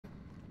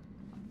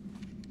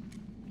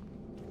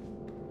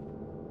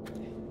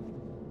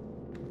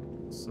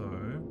So,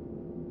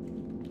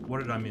 what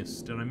did I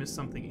miss? Did I miss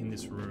something in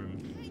this room?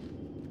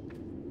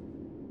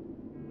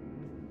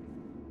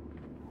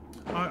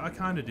 I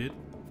kind of did.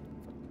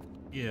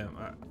 Yeah.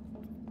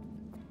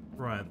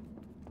 Right.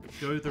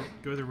 Go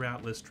the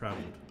route less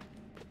traveled.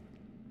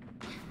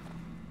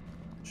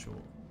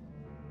 Sure.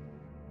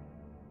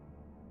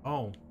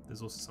 Oh,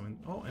 there's also something.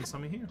 Oh, and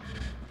something here.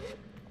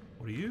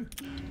 What are you?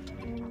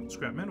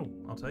 Scrap metal.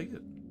 I'll take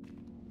it.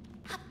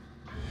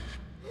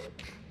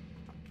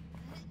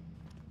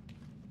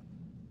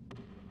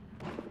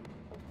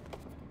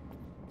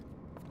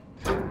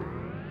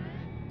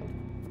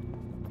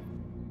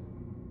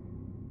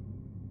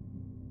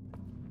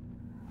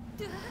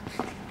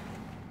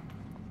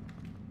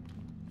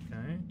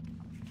 Okay.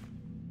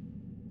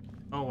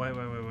 Oh, wait.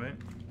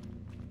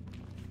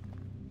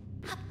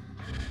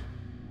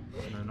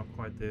 No, not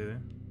quite there.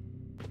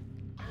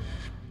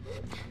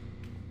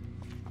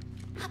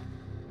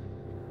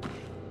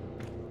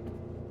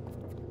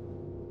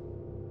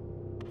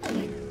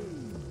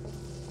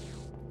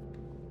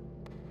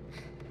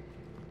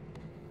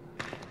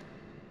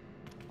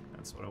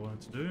 That's what I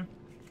wanted to do.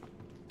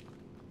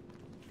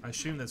 I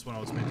assume that's what I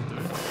was meant to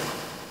do.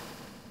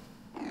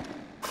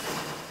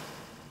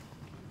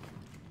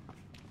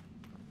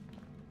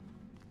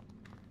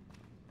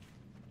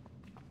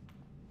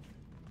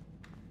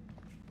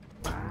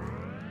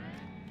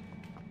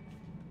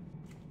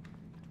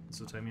 This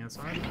will take me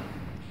outside?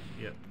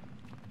 Yep.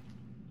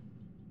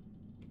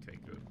 Okay,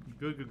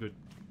 good. Good.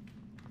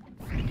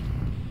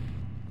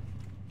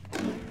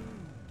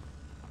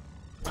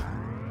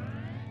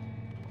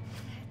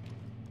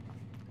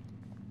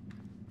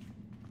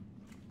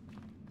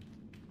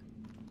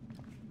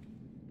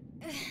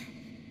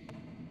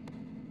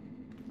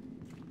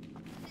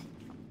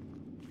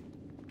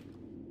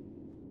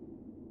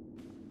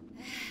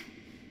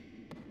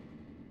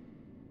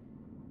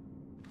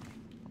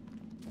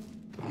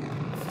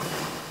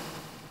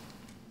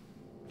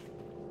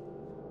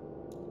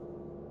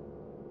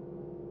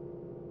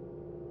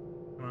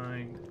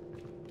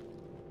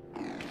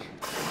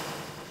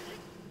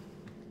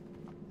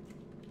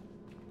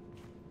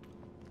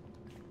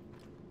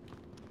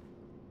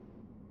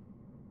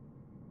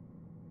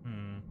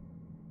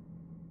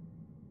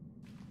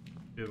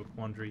 Bit of a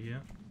quandary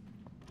here.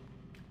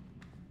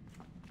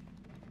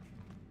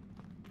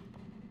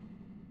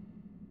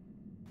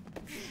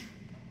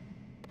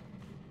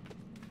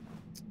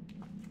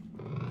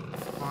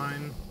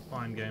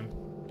 Fine game.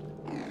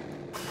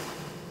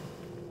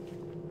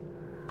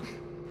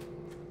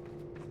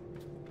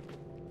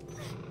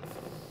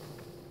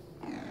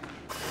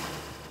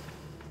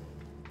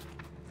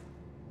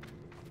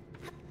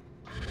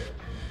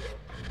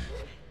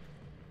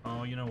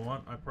 Oh, you know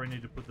what? I probably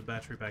need to put the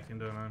battery back in,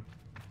 don't I?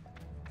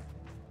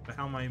 But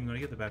how am I even going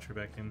to get the battery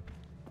back in?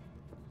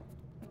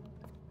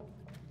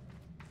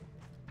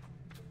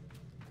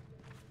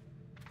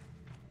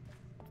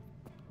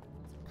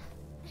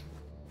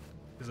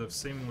 Because I've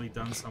seemingly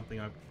done something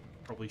I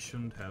probably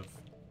shouldn't have,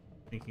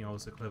 thinking I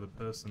was a clever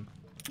person.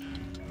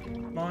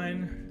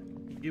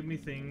 Fine. Give me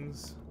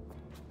things.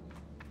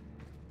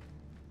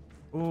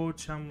 Oh,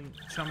 chum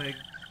egg.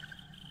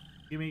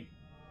 Gimme.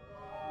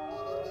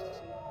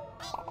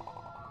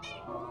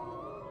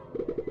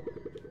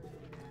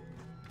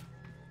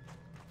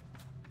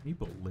 Can you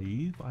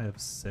believe I have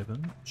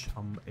 7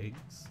 chum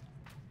eggs?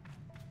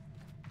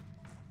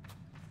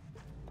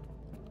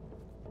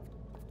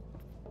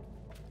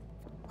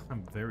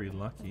 I'm very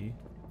lucky.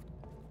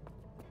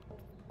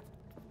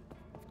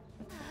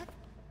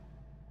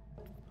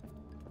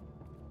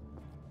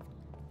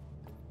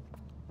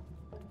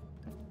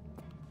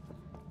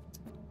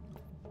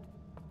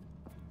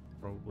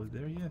 Probably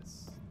there,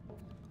 yes.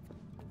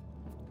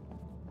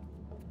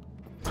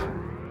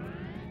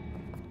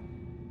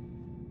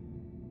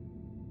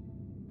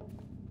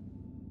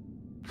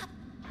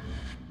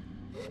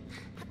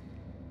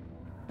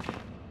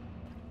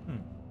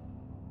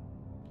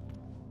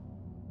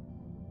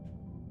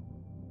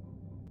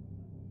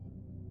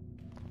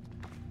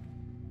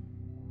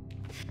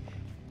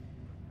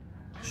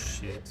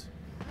 Shit.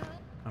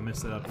 I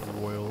messed that up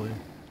royally.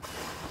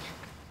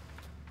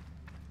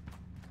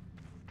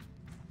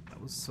 That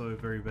was so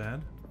very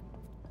bad.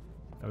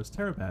 That was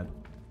terrible bad.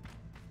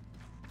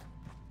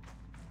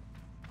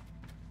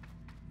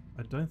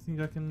 I don't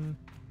think I can...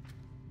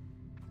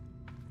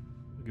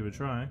 I'll give it a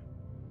try.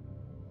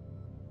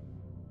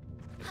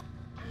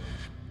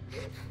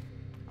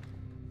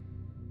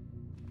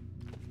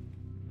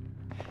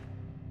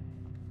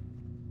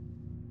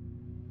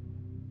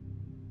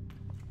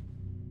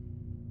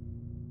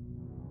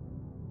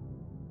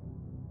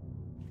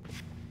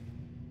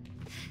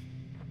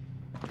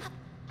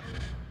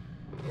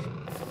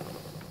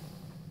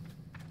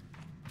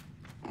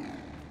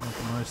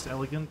 Most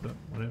elegant, but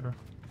whatever.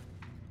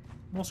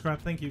 More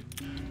scrap, thank you.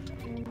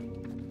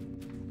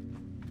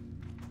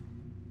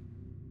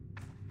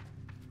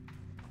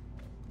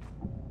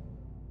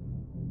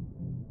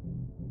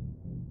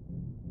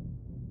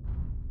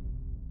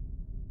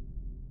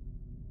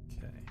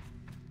 Okay.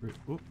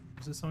 Oop,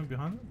 is there something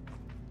behind it?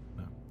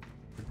 No.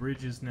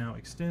 bridge is now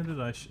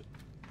extended. I should...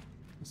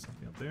 There's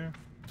something up there.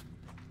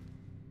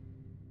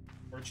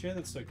 For a chair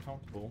that's so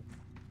comfortable,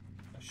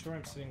 I'm sure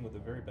I'm sitting with a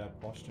very bad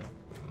posture.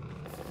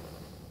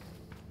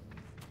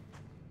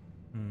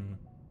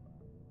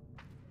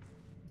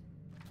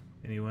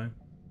 Anyway.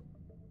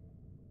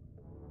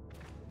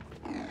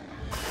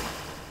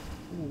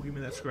 Ooh, give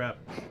me that scrap.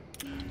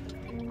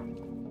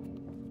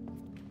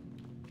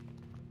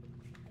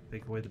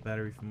 Take away the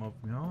battery from up.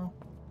 No.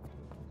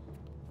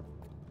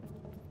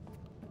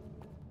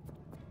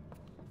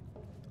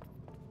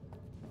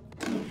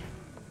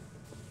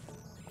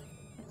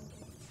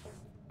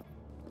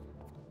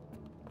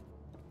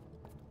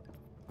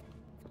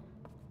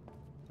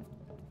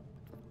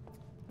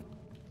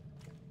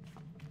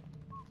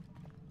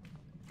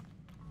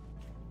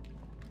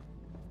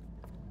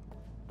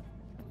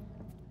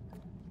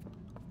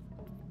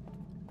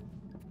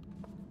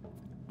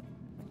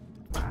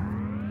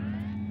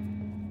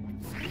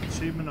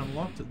 Achievement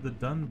unlocked at the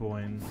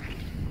Dunboyne.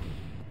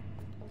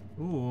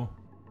 Ooh.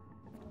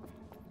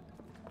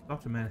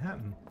 Dr.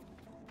 Manhattan.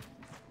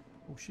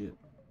 Oh shit.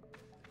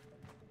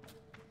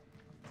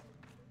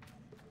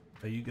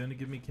 Are you going to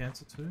give me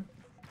cancer too?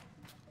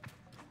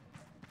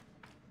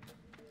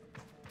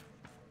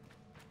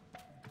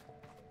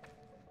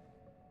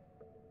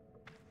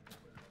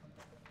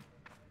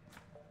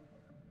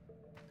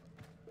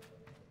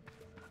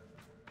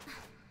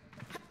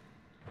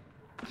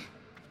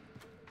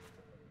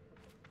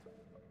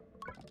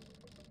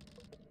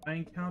 I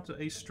encounter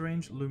a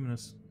strange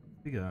luminous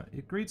figure.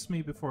 It greets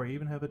me before I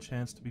even have a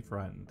chance to be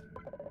frightened.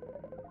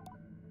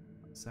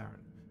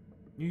 Saren.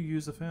 New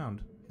user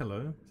found.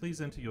 Hello,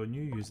 please enter your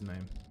new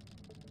username.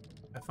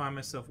 I find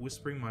myself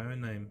whispering my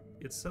own name.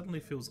 It suddenly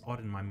feels odd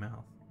in my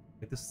mouth.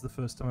 Like this is the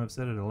first time I've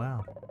said it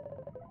aloud.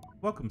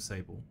 Welcome,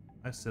 Sable.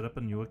 I've set up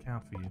a new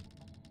account for you.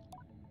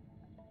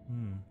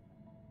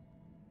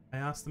 I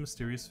asked the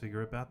mysterious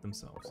figure about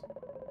themselves.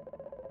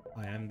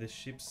 I am this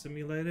ship's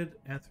simulated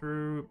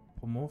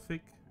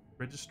anthropomorphic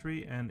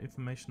registry and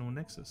informational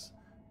nexus,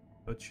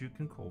 but you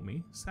can call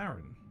me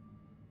Saren.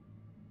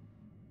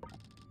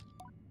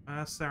 I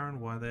asked Saren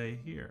why they're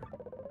here.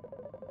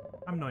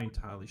 I'm not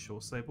entirely sure,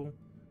 Sable.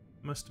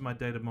 Most of my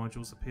data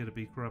modules appear to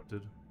be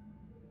corrupted.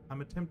 I'm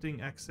attempting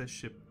to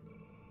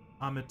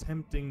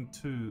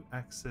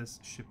access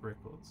ship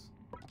records.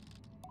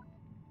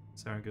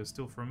 Saren goes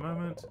still for a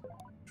moment.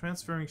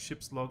 Transferring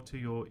ship's log to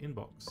your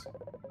inbox.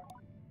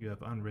 You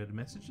have unread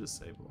messages,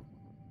 Sable.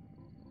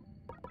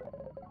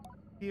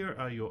 Here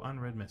are your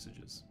unread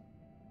messages.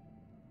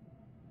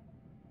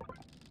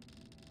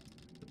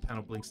 The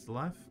panel blinks to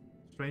life.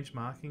 Strange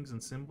markings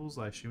and symbols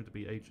I assume to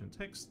be ancient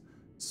text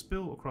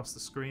spill across the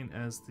screen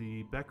as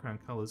the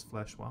background colors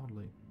flash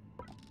wildly.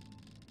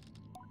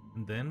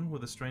 And then,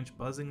 with a strange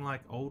buzzing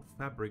like old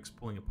fabrics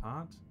pulling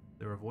apart,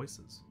 there are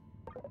voices.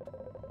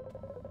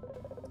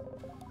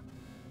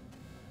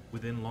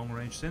 Within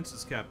long-range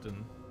sensors,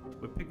 Captain.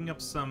 We're picking up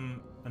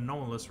some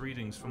anomalous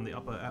readings from the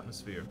upper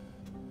atmosphere.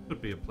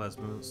 Could be a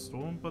plasma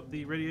storm, but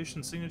the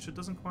radiation signature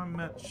doesn't quite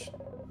match.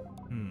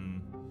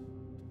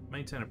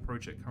 Maintain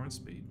approach at current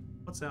speed.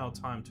 What's our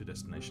time to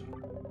destination?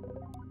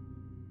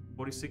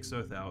 46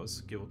 Earth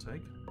hours, give or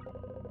take.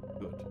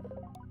 Good.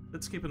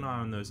 Let's keep an eye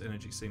on those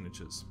energy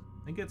signatures.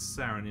 And get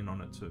Saren in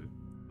on it too,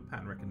 for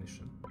pattern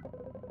recognition.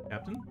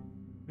 Captain,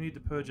 we need to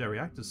purge our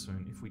reactors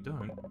soon. If we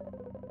don't...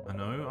 I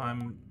know,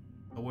 I'm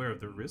aware of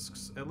the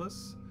risks,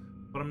 Ellis,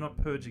 but I'm not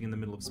purging in the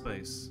middle of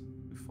space.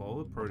 We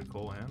follow the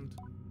protocol and...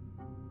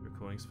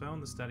 Recordings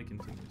found, the static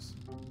continues.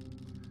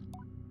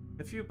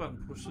 A few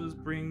button pushes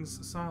brings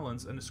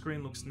silence and the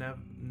screen looks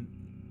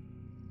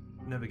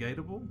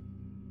navigatable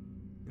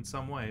in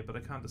some way, but I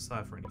can't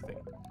decipher anything.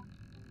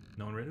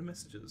 No unread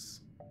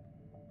messages.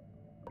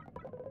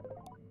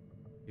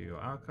 Here are your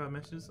archive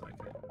messages.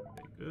 Okay,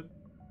 good.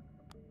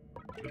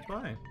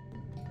 Goodbye.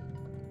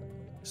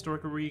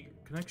 Historical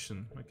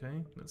reconnection.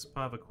 Okay, that's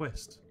part of a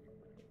quest.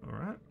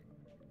 Alright.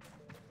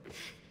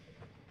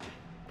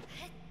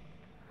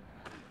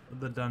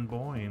 The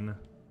Dunboyne.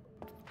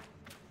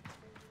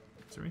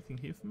 Is there anything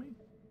here for me?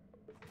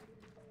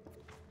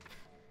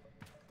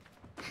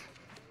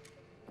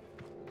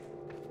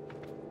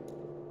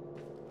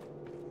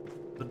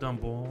 The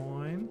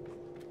Dunboyne.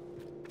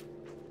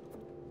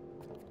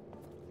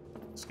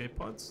 Escape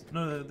pods?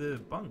 No, they're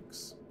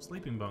bunks.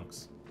 Sleeping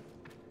bunks.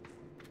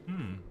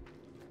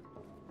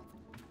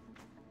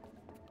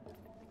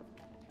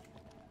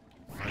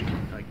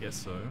 I guess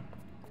so.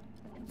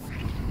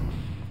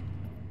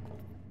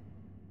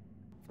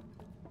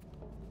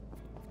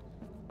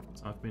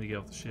 Time for me to get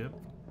off the ship.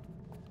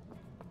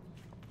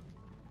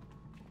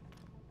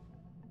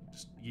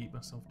 Just yeet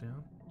myself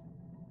down.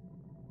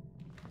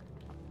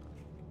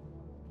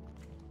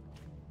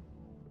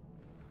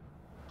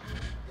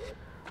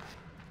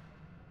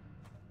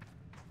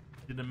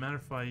 Did it matter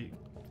if I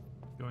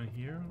go in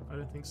here? I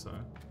don't think so.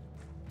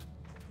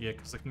 Yeah,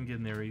 because I can get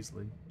in there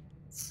easily.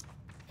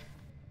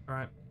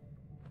 Alright.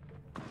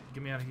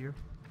 Get me out of here.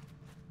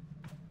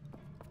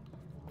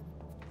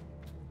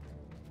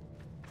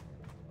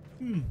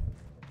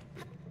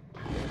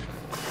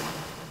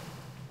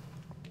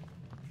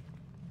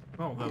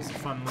 Well, that was a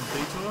fun little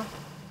detour.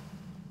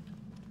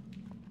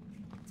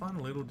 Fun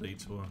little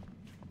detour.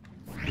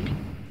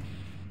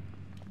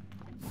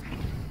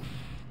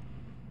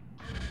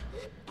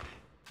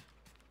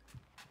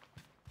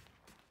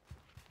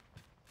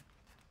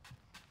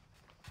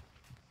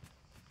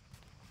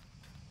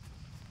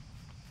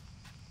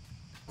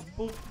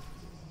 Boop.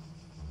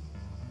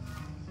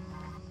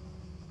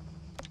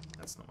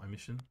 That's not my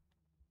mission.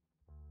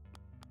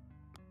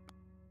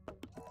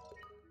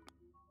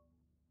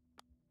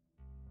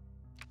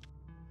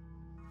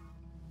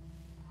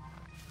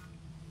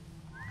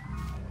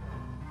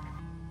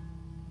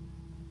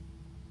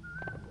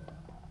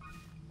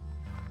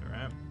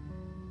 Alright.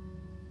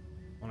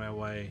 On our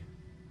way.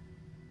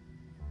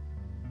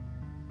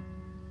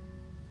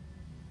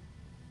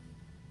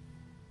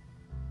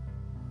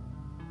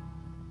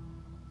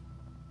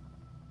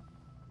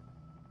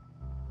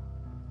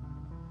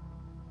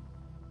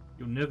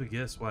 You'll never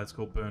guess why it's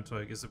called burnt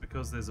oak. Is it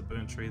because there's a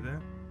burnt tree there?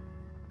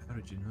 How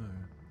did you know?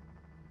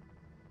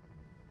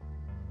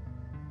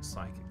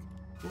 Psychic.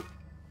 Oh,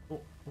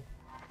 oh, oh.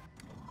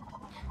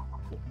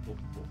 Oh, oh, oh,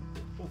 oh,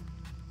 oh.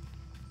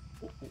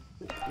 Oh, oh,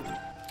 oh,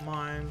 oh.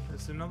 Mine.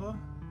 Is there another?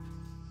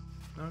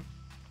 No.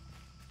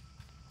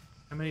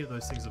 How many of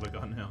those things have I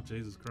got now?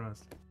 Jesus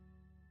Christ.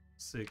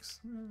 6.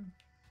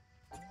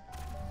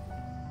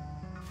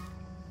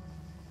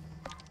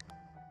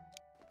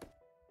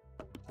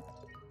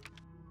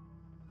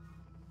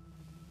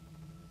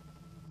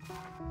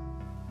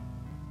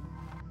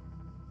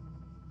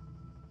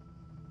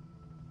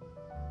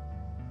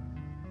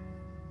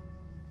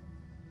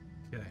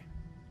 Okay.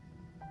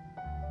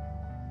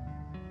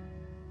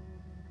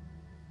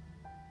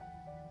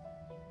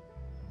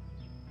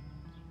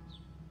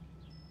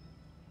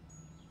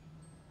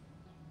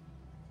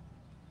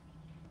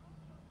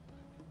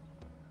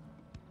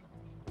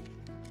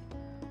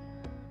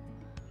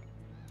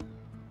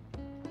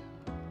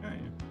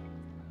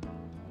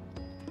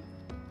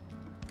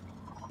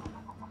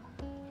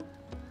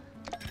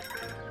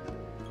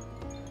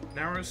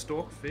 Narrow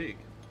stalk fig.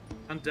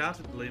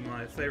 Undoubtedly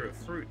my favourite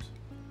fruit.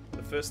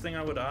 The first thing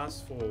I would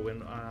ask for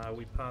when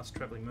we pass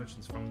travelling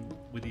merchants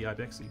with the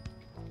Ibexi.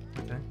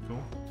 Okay,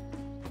 cool.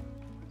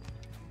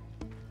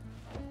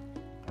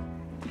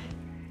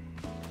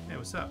 Hey,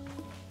 what's up?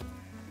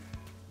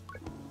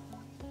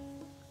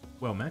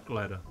 Well met,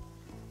 glider.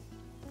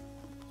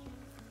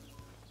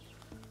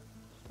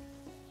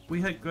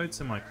 We hate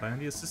goats in my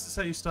clan. Yes, this is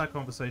how you start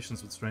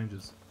conversations with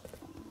strangers.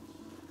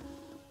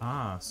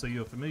 Ah, so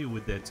you're familiar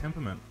with their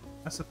temperament.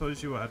 I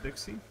suppose you are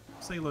Ibexi?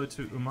 Say hello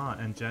to Umar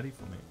and Jadi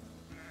for me.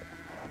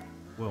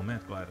 Well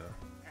met, glider.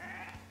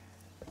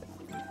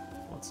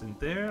 What's in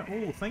there?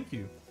 Oh, thank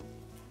you.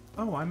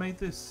 Oh, I made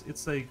this.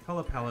 It's a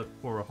colour palette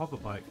for a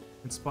hoverbike,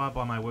 inspired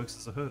by my works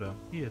as a herder.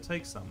 Here,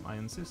 take some, I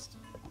insist.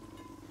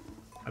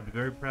 I'd be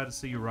very proud to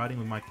see you riding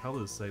with my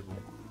colours, Sable.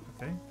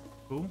 Okay,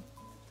 cool.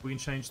 We can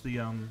change the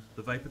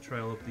vapor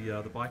trail of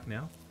the bike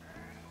now.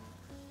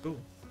 Cool.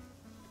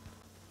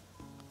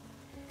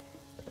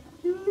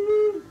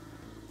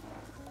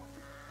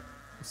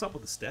 What's up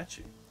with the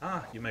statue?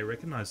 Ah, you may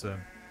recognize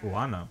her. Oh,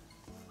 I know.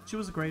 She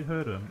was a great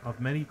herder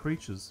of many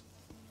creatures.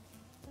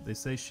 They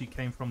say she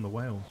came from the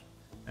whale,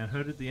 and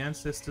herded the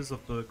ancestors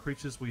of the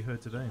creatures we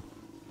heard today.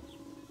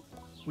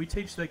 We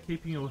teach that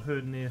keeping your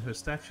herd near her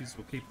statues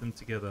will keep them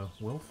together,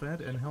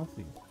 well-fed and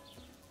healthy.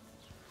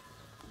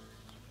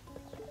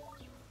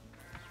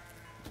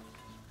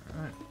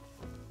 Alright.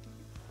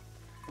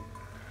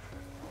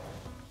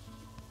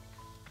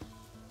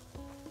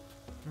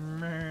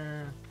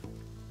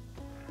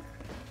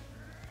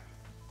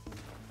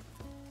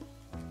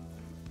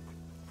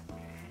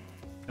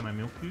 Can I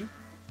milk you?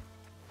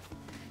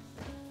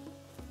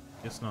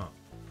 Guess not.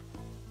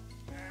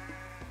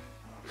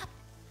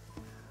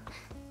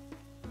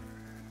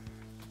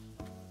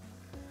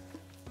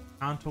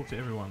 Can't talk to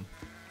everyone.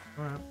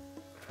 Alright.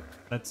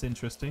 That's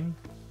interesting.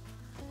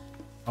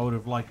 I would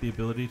have liked the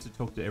ability to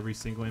talk to every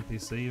single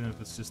NPC, even if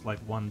it's just like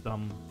one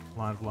dumb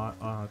line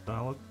of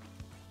dialogue.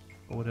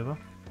 Or whatever.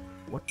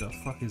 What the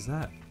fuck is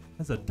that?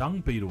 That's a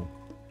dung beetle.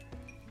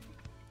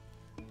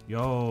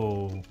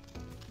 Yo.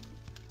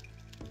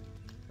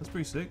 That's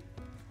pretty sick.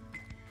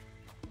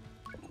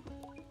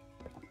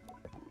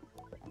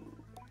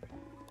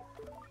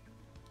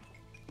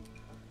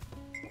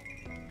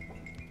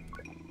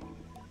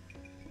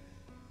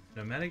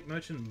 Nomadic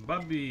merchant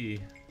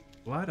Bubby.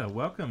 Glider,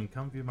 welcome.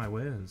 Come view my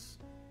wares.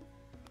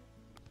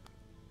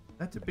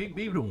 That's a big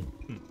beetle.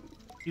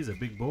 He's a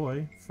big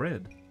boy.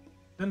 Fred.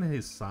 Don't know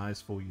his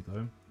size for you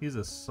though. He's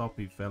a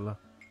soppy fella.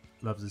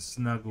 Loves his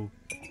snuggle.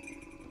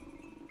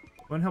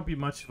 Won't help you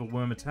much if a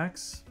worm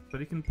attacks,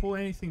 but he can pull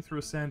anything through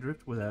a sand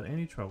drift without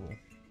any struggle.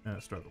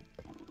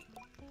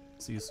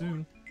 See you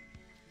soon.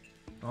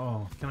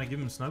 Oh, can I give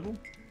him a snuggle?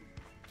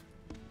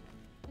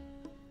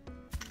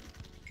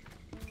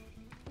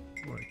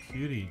 What a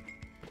cutie.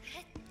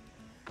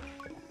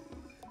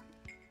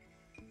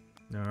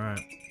 Alright.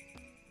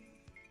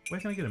 Where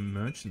can I get a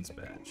merchant's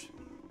badge?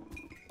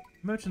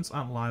 Merchants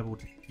aren't liable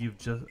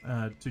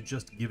to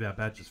just give our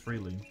badges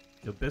freely.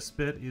 Your best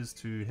bet is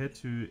to head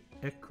to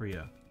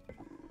Ekria.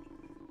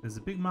 There's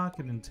a big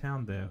market in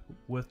town there,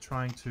 worth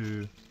trying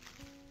to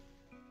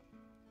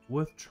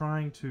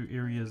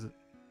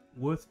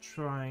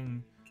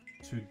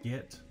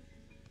get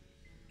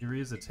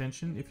Iria's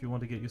attention if you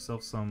want to get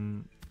yourself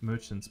some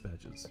merchant's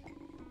badges.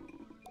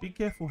 Be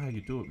careful how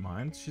you do it,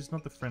 mind. She's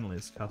not the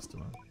friendliest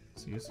customer.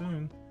 See you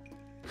soon.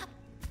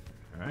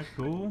 Alright,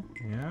 cool.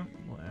 Yeah,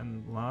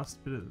 and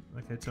last bit of...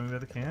 Okay, tell me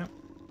about the camp.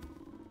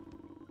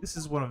 This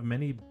is one of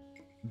many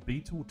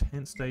beetle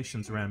tent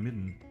stations around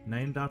Midden,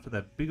 named after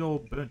that big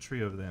old burnt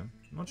tree over there.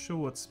 Not sure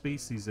what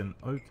species an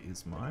oak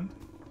is, mind.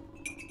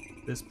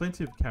 There's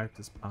plenty of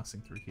characters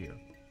passing through here.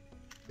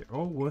 They're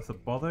all worth a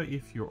bother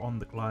if you're on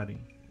the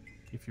gliding.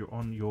 If you're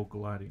on your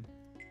gliding.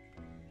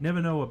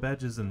 Never know what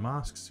badges and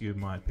masks you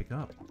might pick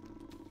up.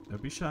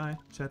 Don't be shy.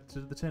 Chat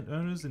to the tent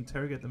owners,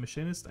 interrogate the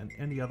machinist, and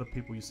any other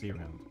people you see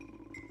around.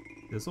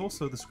 There's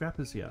also the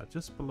scrapper's yard,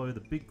 just below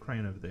the big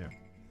crane over there.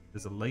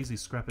 There's a lazy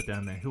scrapper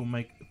down there who'll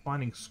make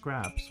finding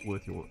scraps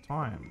worth your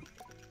time.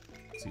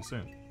 See you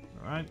soon.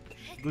 Alright,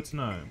 good to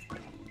know.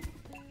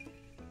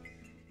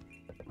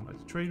 I'd like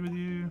to trade with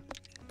you.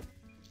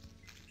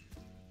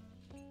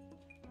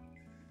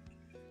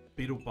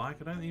 Beetle bike,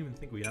 I don't even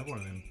think we have one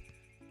of them.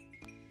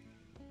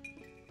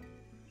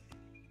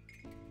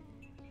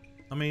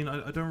 I mean,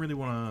 I don't really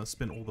want to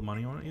spend all the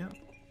money on it yet,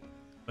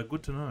 but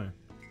good to know.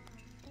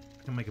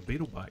 I can make a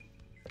beetle bike.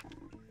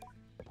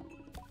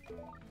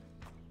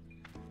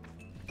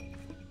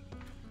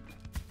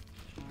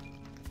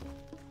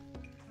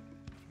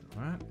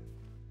 Alright.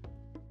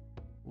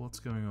 What's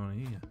going on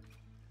here?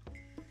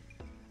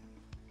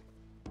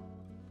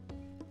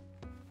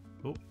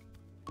 Oh.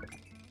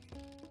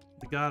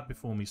 The guard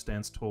before me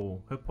stands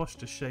tall, her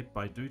posture shaped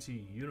by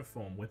duty,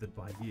 uniform weathered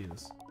by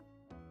years.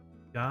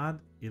 Guard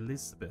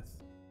Elizabeth.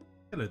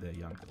 Hello there,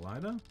 young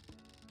glider.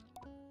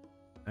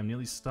 I'm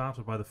nearly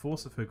startled by the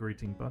force of her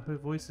greeting, but her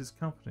voice is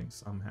comforting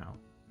somehow.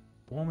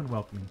 Warm and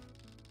welcoming.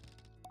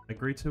 I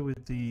greet her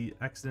with the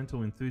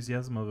accidental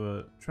enthusiasm of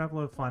a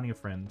traveller finding a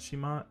friend.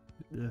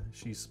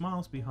 She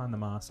smiles behind the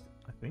mask,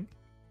 I think.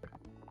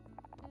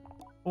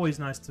 Always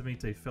nice to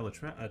meet a fellow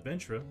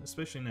adventurer,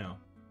 especially now.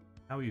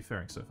 How are you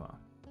faring so far?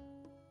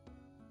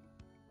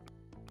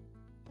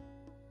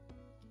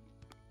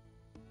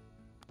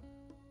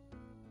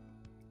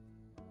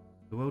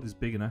 The world is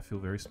big and I feel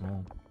very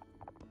small.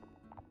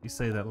 You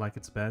say that like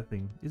it's a bad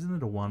thing. Isn't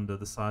it a wonder,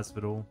 the size of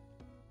it all?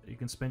 That you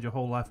can spend your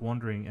whole life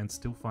wandering and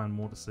still find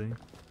more to see?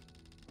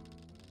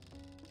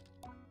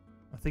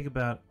 I think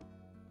about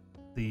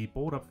the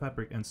bored up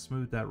fabric and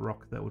smoothed out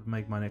rock that would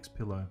make my next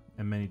pillow,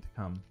 and many to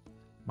come.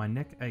 My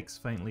neck aches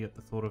faintly at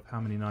the thought of how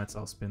many nights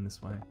I'll spend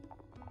this way.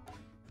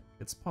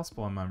 It's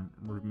possible I'm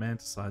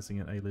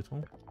romanticizing it a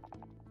little.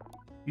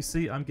 You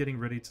see, I'm getting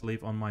ready to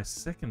leave on my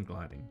second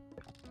gliding.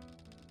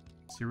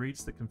 She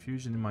reads the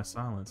confusion in my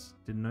silence.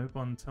 Did no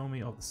one tell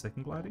me of the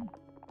second gliding?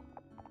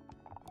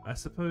 I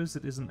suppose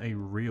it isn't a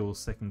real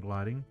second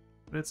gliding,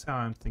 but it's how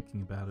I'm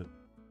thinking about it.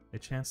 A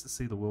chance to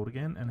see the world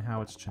again and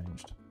how it's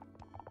changed.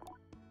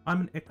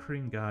 I'm an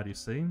Equine guard, you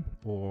see,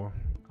 or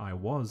I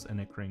was an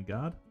Equine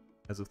guard.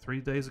 As of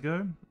 3 days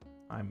ago,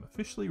 I'm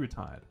officially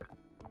retired.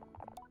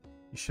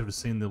 You should have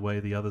seen the way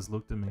the others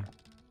looked at me.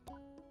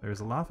 There is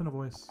a laugh and a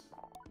voice.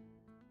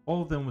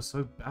 All of them were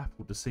so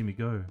baffled to see me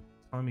go,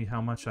 telling me how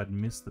much I'd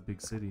missed the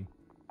big city.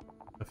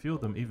 A few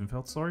of them even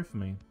felt sorry for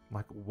me,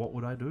 like what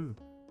would I do,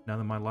 now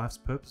that my life's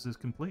purpose is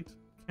complete?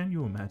 Can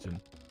you imagine?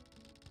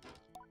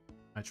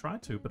 I try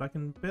to, but I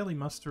can barely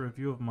muster a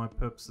view of my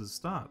purpose's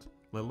start,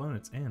 let alone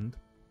its end.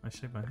 I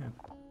shake my head.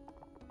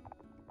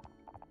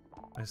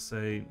 I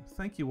say,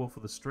 thank you all for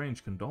the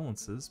strange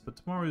condolences, but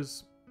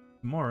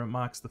tomorrow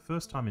marks the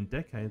first time in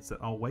decades that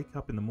I'll wake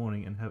up in the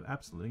morning and have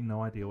absolutely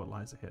no idea what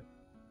lies ahead.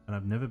 And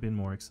I've never been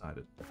more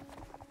excited.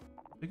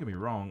 Don't get me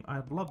wrong,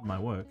 I've loved my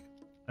work.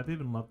 I've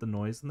even loved the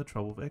noise and the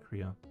trouble of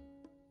Ekria.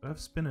 But I've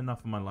spent enough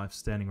of my life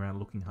standing around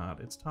looking hard.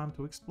 It's time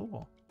to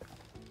explore.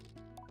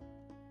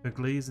 Her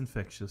glee is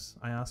infectious.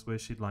 I ask where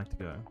she'd like to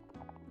go.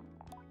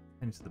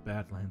 Into the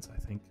Badlands, I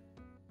think.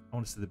 I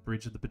want to see the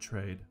Bridge of the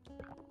Betrayed.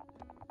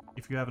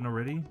 If you haven't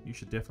already, you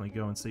should definitely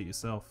go and see it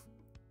yourself.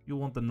 You'll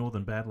want the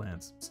Northern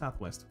Badlands,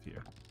 southwest of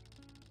here.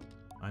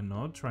 I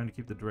nod, trying to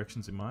keep the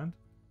directions in mind.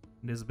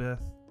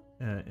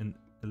 And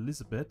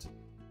Elizabeth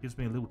gives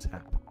me a little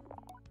tap.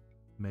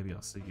 Maybe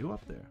I'll see you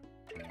up there.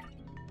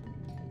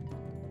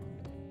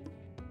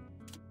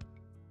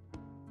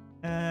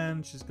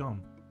 And she's gone.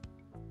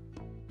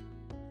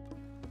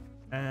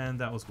 And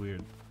that was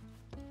weird.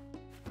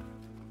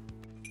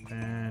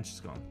 And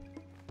she's gone.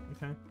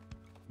 Okay.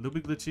 A little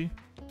bit glitchy.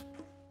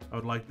 I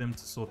would like them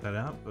to sort that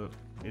out, but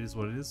it is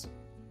what it is.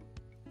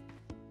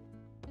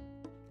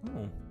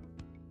 Oh.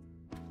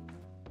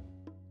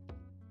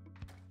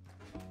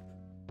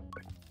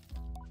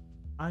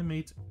 I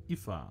meet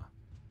Ifa,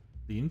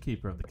 the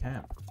innkeeper of the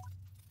camp.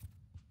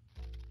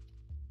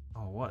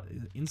 Oh, what?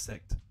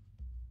 Insect.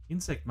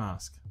 Insect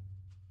mask.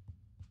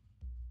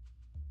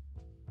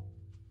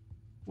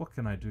 What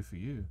can I do for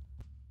you?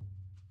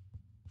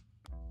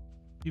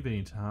 You've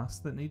any tasks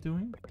that need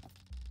doing?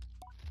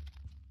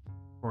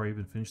 Before I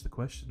even finish the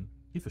question,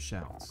 Kiefer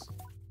shouts.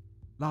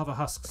 Lava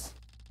husks!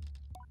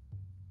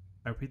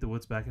 I repeat the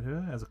words back at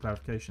her as a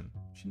clarification.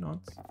 She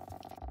nods.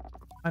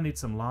 I need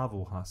some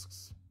larval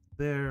husks.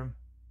 They're...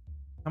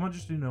 How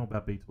much do you know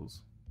about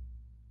beetles?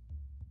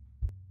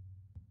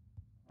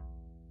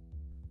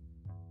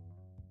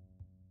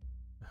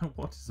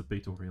 What is a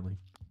beetle, really?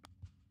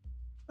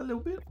 A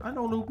little bit. I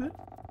know a little bit.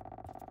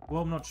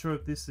 Well, I'm not sure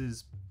if this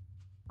is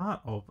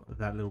part of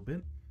that little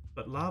bit,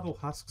 but larval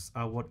husks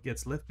are what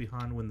gets left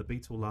behind when the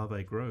beetle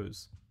larvae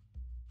grows.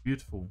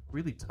 Beautiful,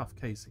 really tough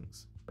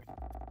casings.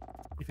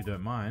 If you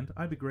don't mind,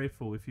 I'd be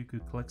grateful if you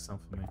could collect some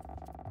for me.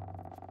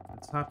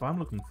 The type I'm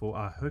looking for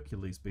are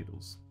Hercules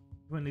beetles.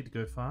 You won't need to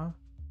go far,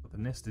 but the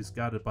nest is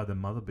guarded by the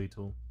mother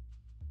beetle.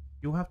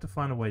 You'll have to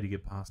find a way to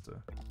get past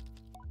her.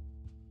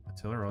 I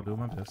tell her I'll do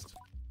my best.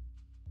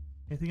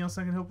 Anything else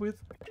I can help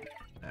with?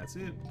 That's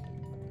it.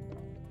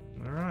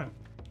 Alright.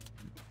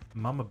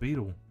 Mama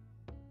beetle.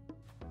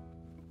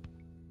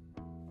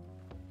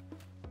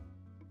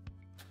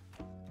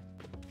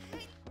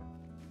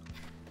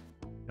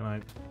 Can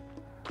I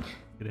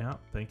get out?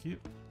 Thank you.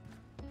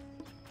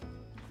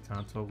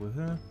 Can't talk with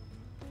her.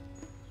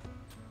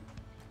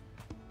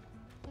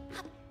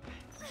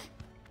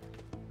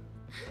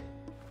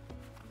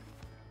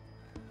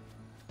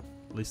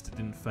 At least it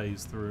didn't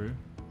phase through.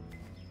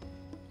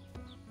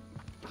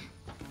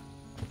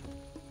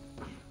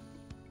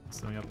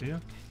 Something up here?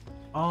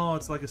 Oh,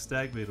 it's like a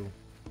stag beetle.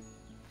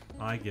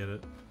 I get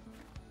it.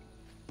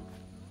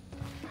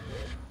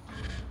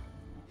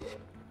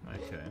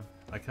 Okay.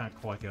 I can't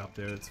quite get up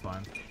there, it's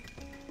fine.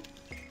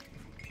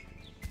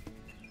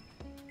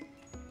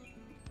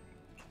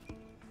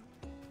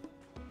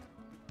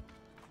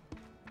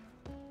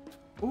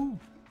 Ooh!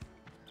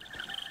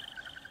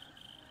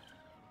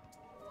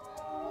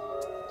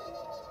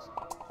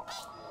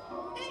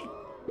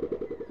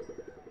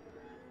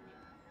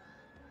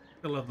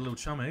 I love the little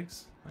chum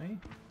eggs, eh?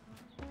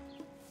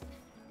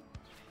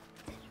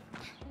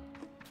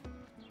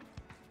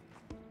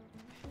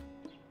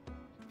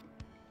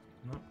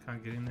 Nope,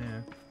 can't get in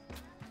there.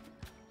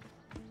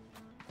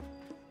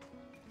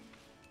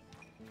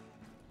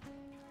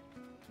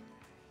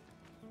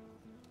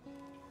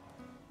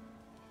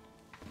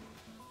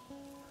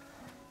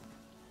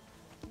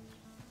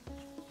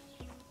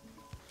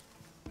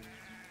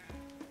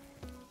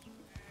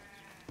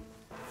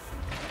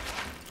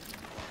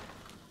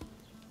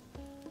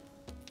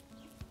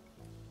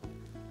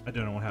 I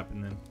don't know what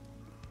happened then.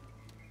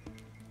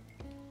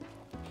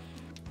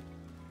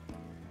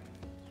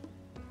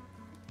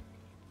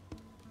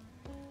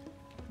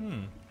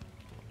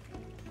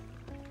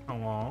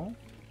 Hello?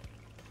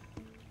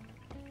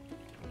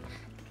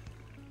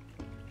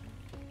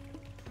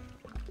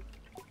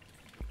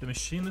 The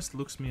machinist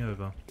looks me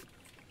over.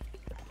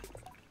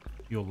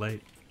 You're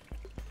late.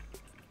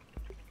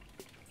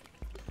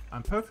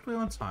 I'm perfectly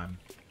on time.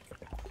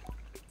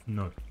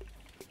 No.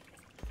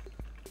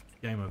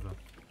 Game over.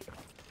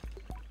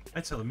 I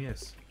tell him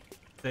yes.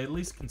 They at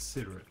least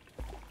consider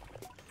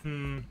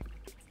it.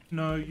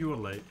 No, you are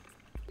late.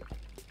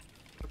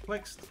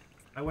 Perplexed,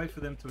 I wait for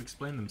them to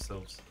explain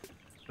themselves,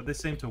 but they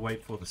seem to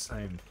wait for the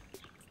same.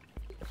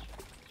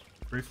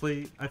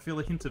 Briefly, I feel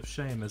a hint of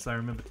shame as I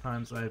remember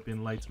times I have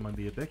been late among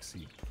the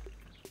Abexi,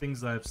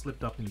 things I have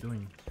slipped up in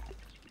doing.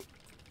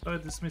 But I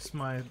dismiss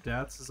my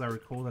doubts as I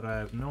recall that I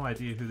have no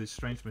idea who this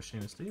strange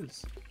machinist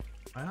is.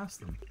 I ask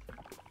them.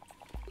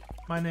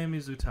 My name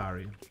is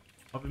Utari.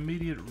 Of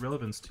immediate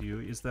relevance to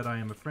you is that I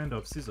am a friend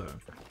of Sizzo.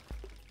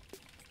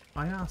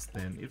 I asked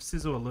then if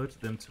Sizzo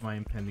alerted them to my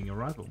impending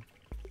arrival.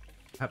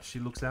 Perhaps she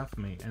looks out for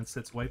me and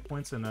sets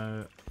waypoints and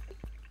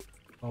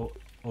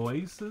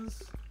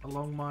oases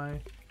along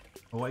my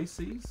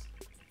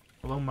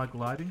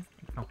gliding.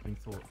 Accompanying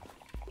thought.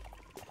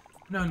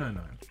 No.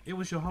 It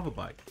was your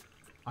hoverbike.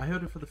 I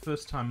heard it for the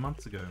first time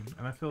months ago,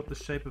 and I felt the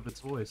shape of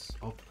its voice,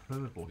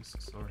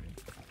 sorry.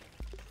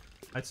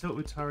 I tell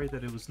Utari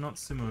that it was not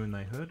Simo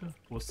they heard,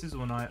 for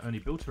Sizzo and I only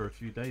built her a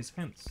few days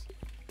hence.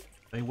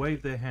 They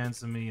waved their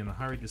hands at me in a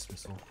hurried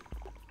dismissal.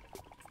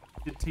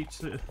 Did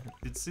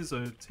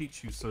Sizzo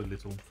teach you so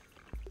little?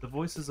 The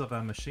voices of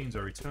our machines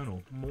are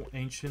eternal, more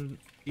ancient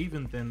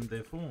even than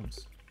their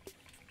forms.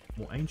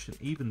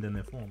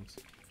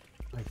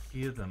 I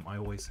hear them, I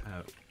always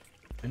have.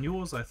 And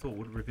yours I thought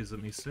would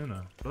revisit me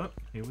sooner, but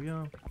here we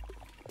are.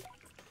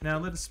 Now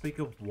let us speak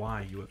of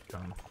why you have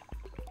come.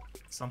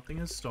 Something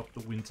has stopped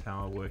the wind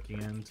tower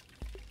working, and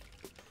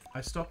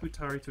I stopped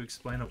Utari to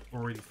explain I've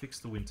already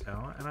fixed the wind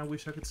tower, and I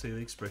wish I could see the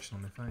expression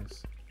on their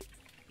face.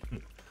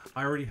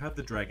 I already have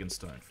the Dragon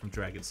Stone from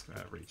Dragon's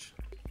Reach.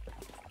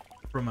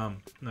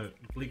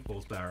 Bleak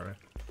Ball's Barrow.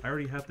 I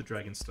already have the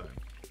Dragon Stone.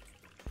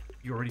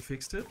 You already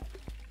fixed it?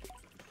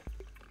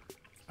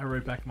 I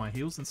rode back my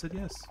heels and said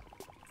yes.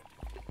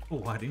 Well,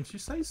 why didn't you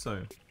say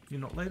so?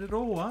 You're not late at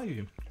all, are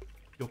you?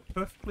 You're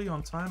perfectly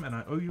on time, and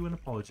I owe you an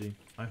apology.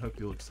 I hope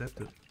you'll accept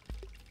it.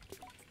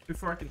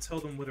 Before I can tell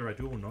them whether I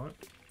do or not,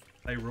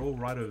 they roll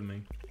right over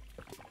me.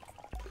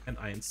 And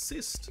I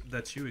insist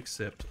that you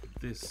accept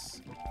this.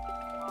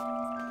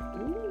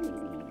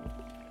 Ooh.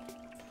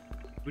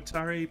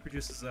 Utari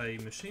produces a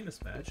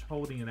machinist badge,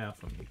 holding it out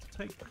for me to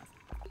take.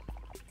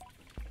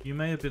 You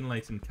may have been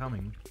late in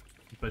coming,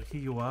 but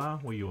here you are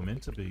where you were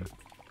meant to be.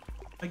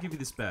 I give you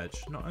this badge,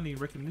 not only in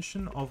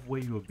recognition of where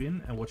you have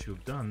been and what you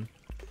have done,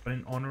 but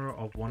in honor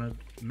of one of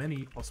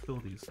many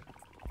possibilities.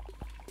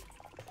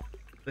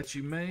 That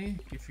you may,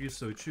 if you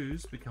so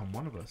choose, become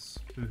one of us,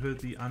 who heard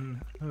the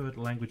unheard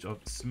language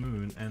of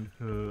Simoon and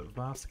her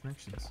vast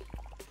connections.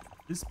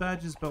 This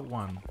badge is but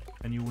one,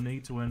 and you will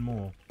need to earn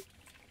more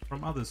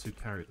from others who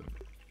carry them.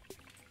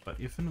 But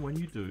if and when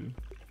you do,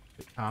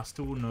 the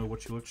caster will know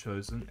what you have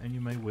chosen, and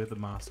you may wear the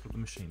mask of the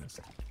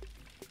machinist.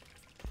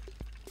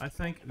 I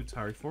thank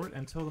Utari for it,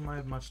 and tell them I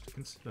have much to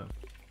consider.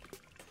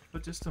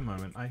 But just a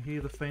moment, I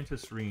hear the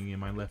faintest ringing in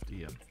my left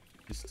ear,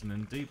 distant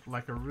and deep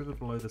like a river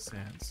below the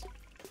sands.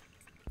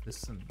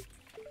 Listen.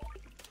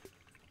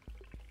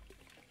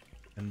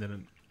 And then it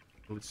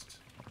glitched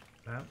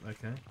out,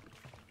 okay.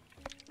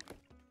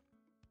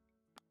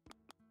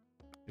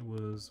 It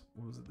was,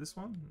 what was it, this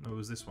one? No, it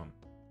was this one.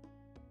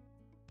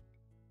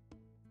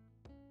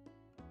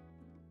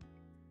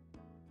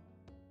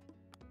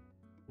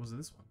 Was it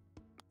this one?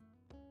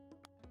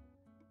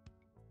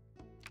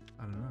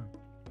 I don't know.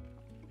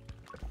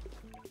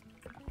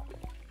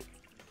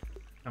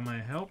 Can I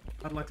help?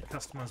 I'd like to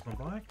customize my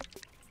bike.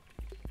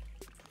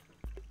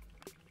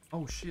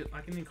 Oh shit,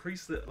 I can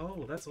increase the...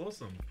 Oh, that's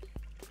awesome.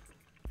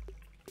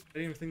 I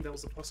didn't even think that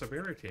was a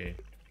possibility.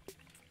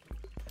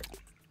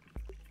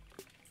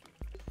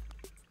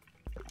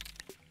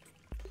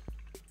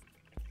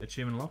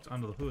 Achievement locked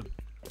under the hood.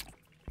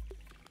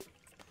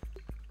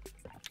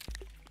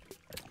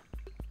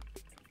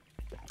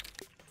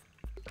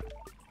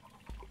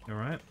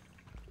 Alright.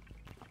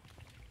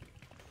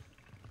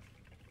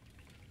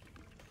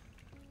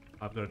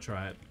 I've got to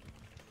try it.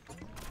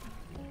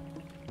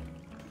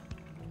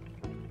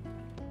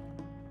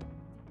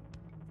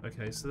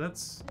 Okay, so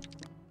that's...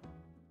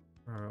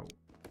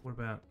 what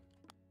about...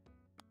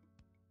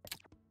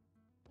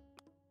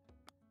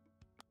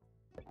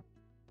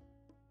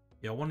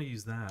 Yeah, I want to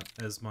use that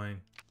as my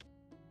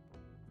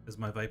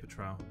vapor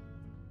trail.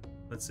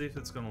 Let's see if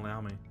it's going to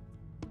allow me.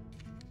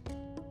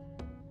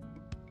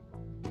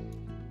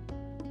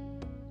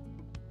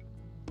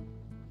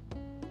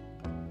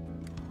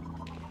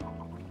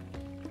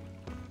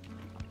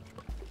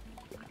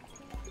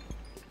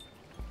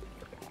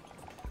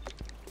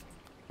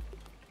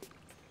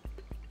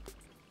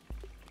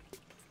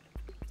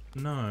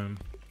 No.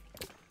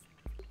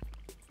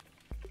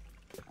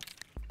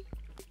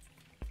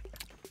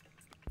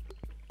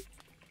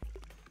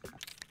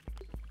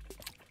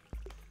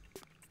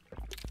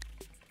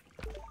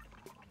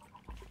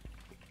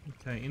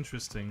 Okay,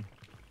 interesting.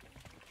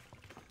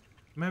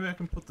 Maybe I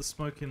can put the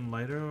smoke in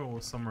later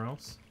or somewhere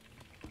else.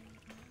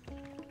 I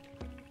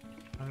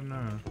don't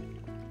know.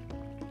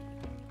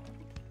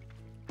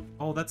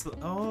 Oh,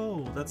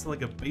 that's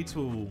like a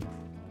beetle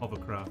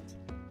hovercraft.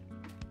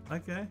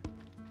 Okay.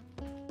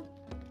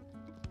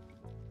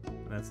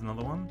 That's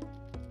another one.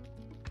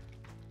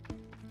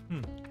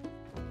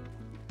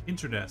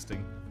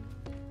 Interesting.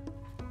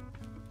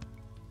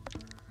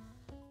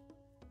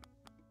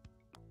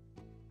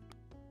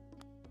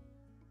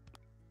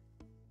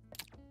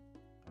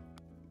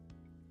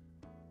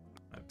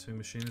 I have 2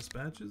 machinist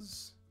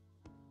badges.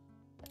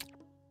 Do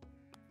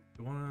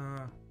you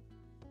wanna...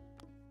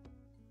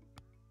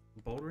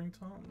 bouldering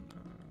Tom?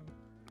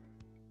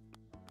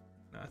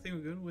 No, I think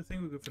we're good. I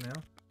think we're good for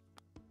now.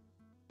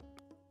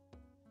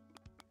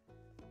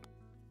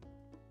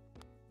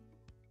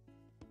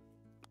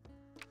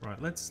 Right,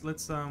 let's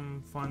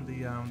find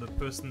the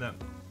person that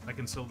I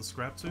can sell the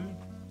scrap to.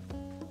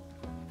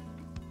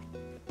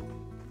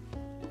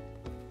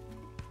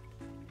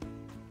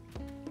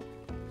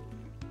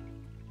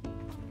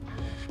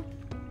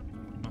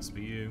 Must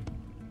be you.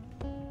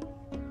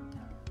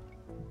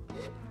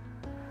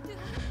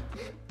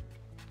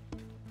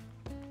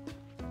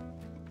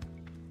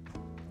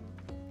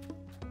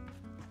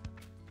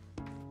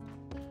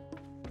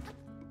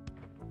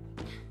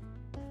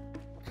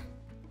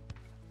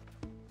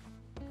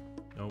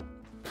 Nope.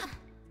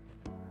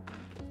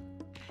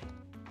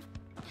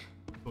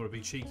 Thought it'd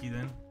be cheeky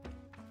then.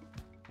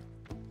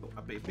 Thought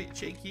I'd be a bit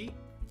cheeky.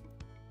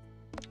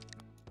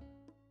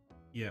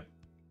 Yeah.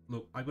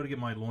 Look, I gotta get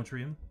my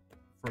laundry in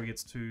before it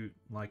gets too,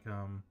 like,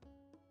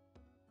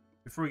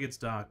 before it gets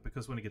dark,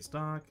 because when it gets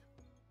dark,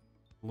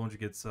 the laundry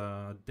gets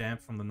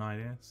damp from the night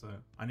air, so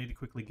I need to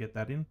quickly get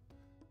that in.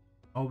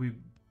 I'll be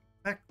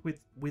back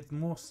with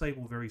more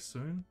Sable very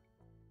soon,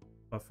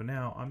 but for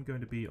now, I'm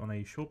going to be on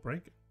a short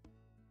break.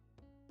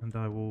 And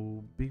I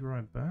will be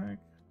right back.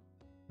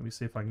 Let me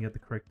see if I can get the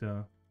correct...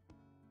 Is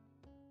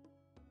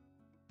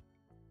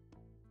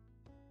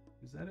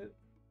that it?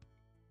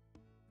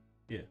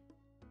 Yeah.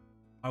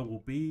 I will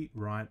be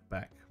right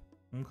back.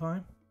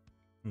 Okay?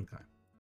 Okay.